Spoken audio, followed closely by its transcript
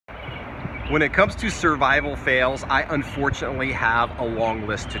When it comes to survival fails, I unfortunately have a long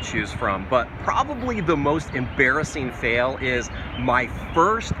list to choose from, but probably the most embarrassing fail is my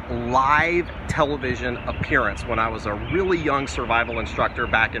first live television appearance when I was a really young survival instructor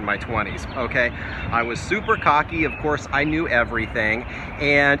back in my 20s, okay? I was super cocky, of course I knew everything,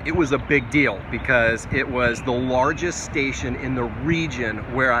 and it was a big deal because it was the largest station in the region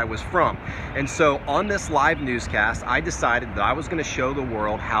where I was from. And so on this live newscast, I decided that I was gonna show the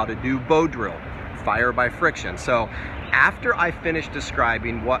world how to do bow drill, fire by friction. So after I finished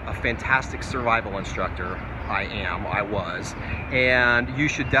describing what a fantastic survival instructor I was, and you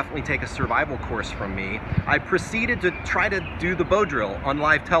should definitely take a survival course from me, I proceeded to try to do the bow drill on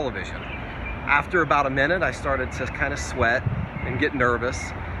live television. After about a minute, I started to kind of sweat and get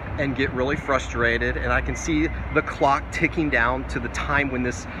nervous and get really frustrated, and I can see the clock ticking down to the time when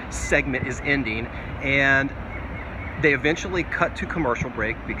this segment is ending, and they eventually cut to commercial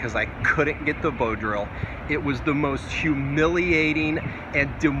break because I couldn't get the bow drill. It was the most humiliating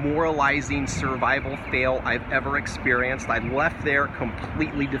and demoralizing survival fail I've ever experienced. I left there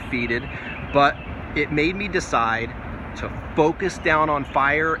completely defeated, but it made me decide to focus down on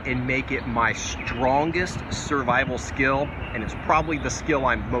fire and make it my strongest survival skill, and it's probably the skill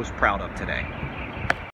I'm most proud of today.